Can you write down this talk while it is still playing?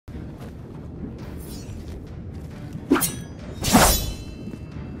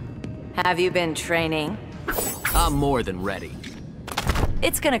Have you been training? I'm more than ready.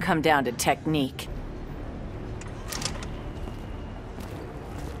 It's gonna come down to technique.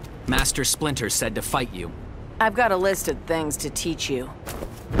 Master Splinter said to fight you. I've got a list of things to teach you.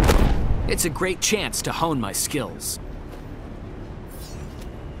 It's a great chance to hone my skills.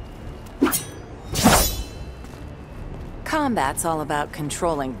 Combat's all about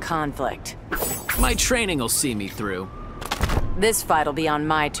controlling conflict. My training will see me through. This fight'll be on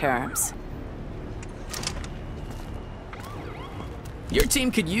my terms. Your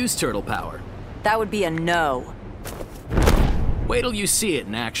team could use turtle power. That would be a no. Wait till you see it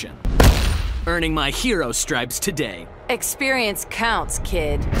in action. Earning my hero stripes today. Experience counts,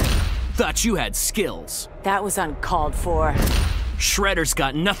 kid. Thought you had skills. That was uncalled for. Shredder's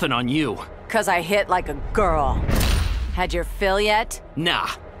got nothing on you. 'Cause I hit like a girl. Had your fill yet? Nah,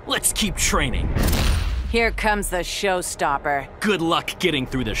 let's keep training. Here comes the showstopper. Good luck getting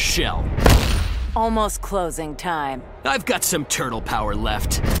through the shell. Almost closing time. I've got some turtle power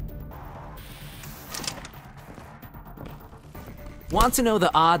left. Want to know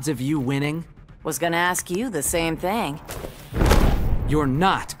the odds of you winning? Was gonna ask you the same thing. You're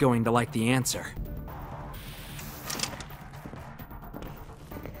not going to like the answer.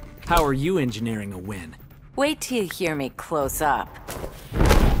 How are you engineering a win? Wait till you hear me close up.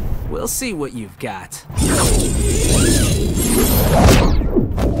 We'll see what you've got.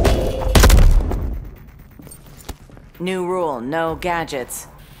 New rule, no gadgets.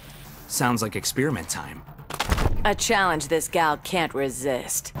 Sounds like experiment time. A challenge this gal can't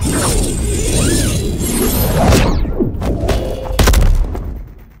resist.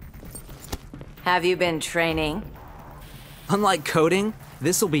 Have you been training? Unlike coding,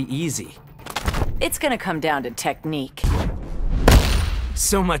 this'll be easy. It's gonna come down to technique.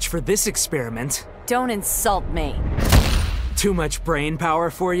 So much for this experiment. Don't insult me. Too much brain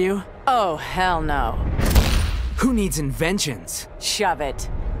power for you? Oh, hell no. Who needs inventions? Shove it.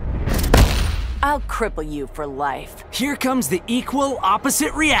 I'll cripple you for life. Here comes the equal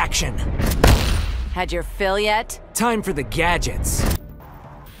opposite reaction. Had your fill yet? Time for the gadgets.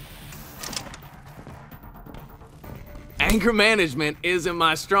 Anger management isn't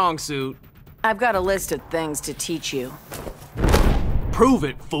my strong suit. I've got a list of things to teach you. Prove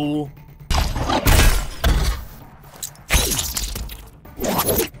it, fool.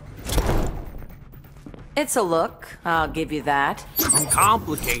 It's a look, I'll give you that. I'm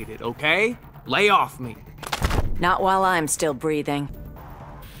complicated, okay? Lay off me. Not while I'm still breathing.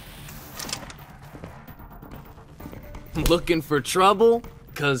 Looking for trouble?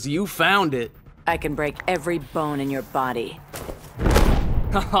 'Cause you found it. I can break every bone in your body.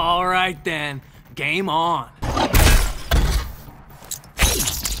 All right then, game on.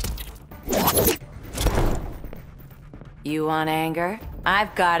 You want anger?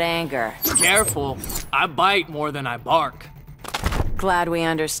 I've got anger. Careful, I bite more than I bark. Glad we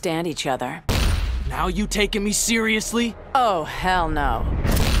understand each other. Now you taking me seriously? Oh, hell no.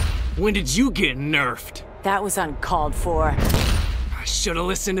 When did you get nerfed? That was uncalled for. I should've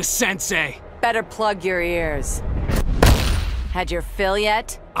listened to Sensei. Better plug your ears. Had your fill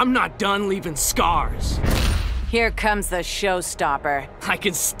yet? I'm not done leaving scars. Here comes the showstopper. I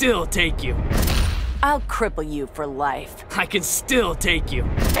can still take you. I'll cripple you for life. I can still take you.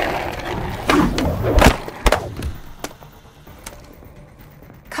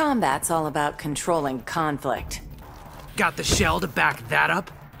 Combat's all about controlling conflict. Got the shell to back that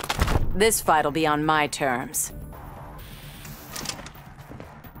up? This fight'll be on my terms.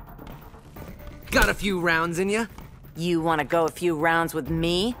 Got a few rounds in ya? You wanna go a few rounds with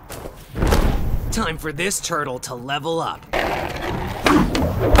me? Time for this turtle to level up.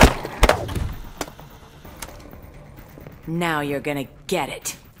 Now you're gonna get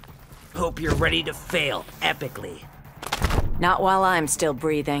it. Hope you're ready to fail epically. Not while I'm still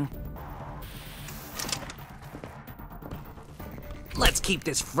breathing. Let's keep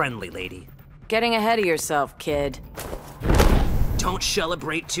this friendly, lady. Getting ahead of yourself, kid. Don't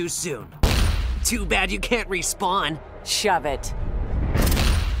celebrate too soon. Too bad you can't respawn. Shove it.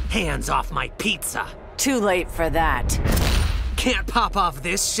 Hands off my pizza. Too late for that. Can't pop off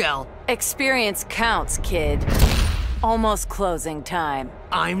this shell. Experience counts, kid. Almost closing time.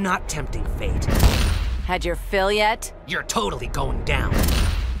 I'm not tempting fate. Had your fill yet? You're totally going down.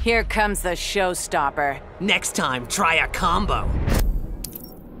 Here comes the showstopper. Next time, try a combo.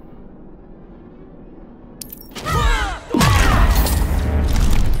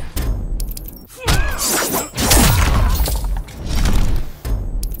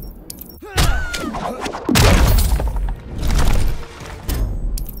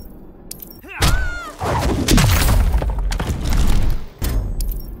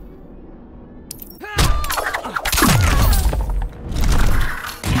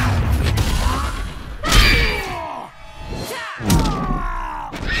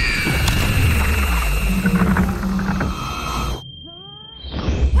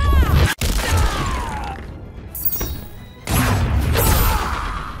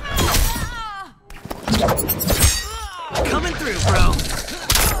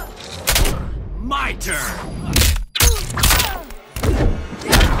 My turn!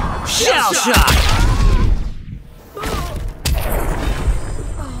 Shell shock!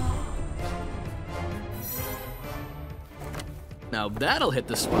 Now that'll hit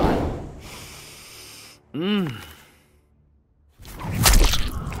the spot.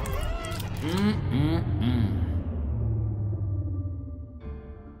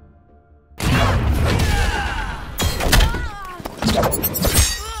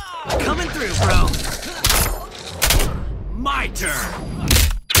 Coming through, bro. My turn!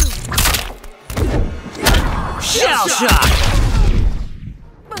 Shell shock!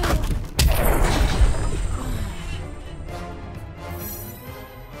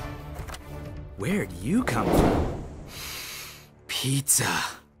 Where'd you come from? Pizza.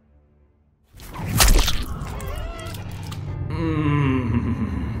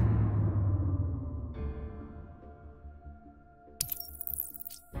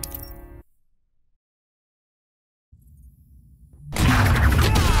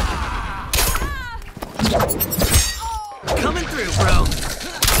 Coming through, bro.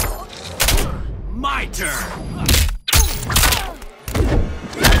 My turn!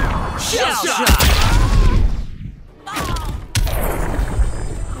 Shell shock!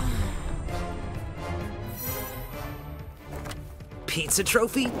 Pizza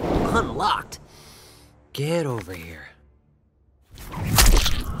trophy unlocked. Get over here.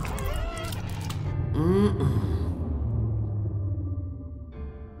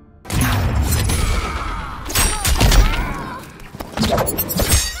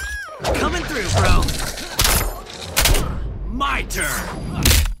 Coming through, bro. My turn!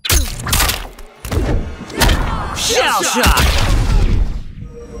 Shell shock!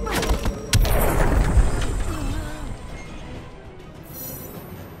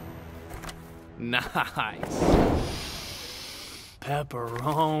 Nice.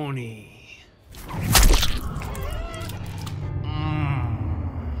 Pepperoni.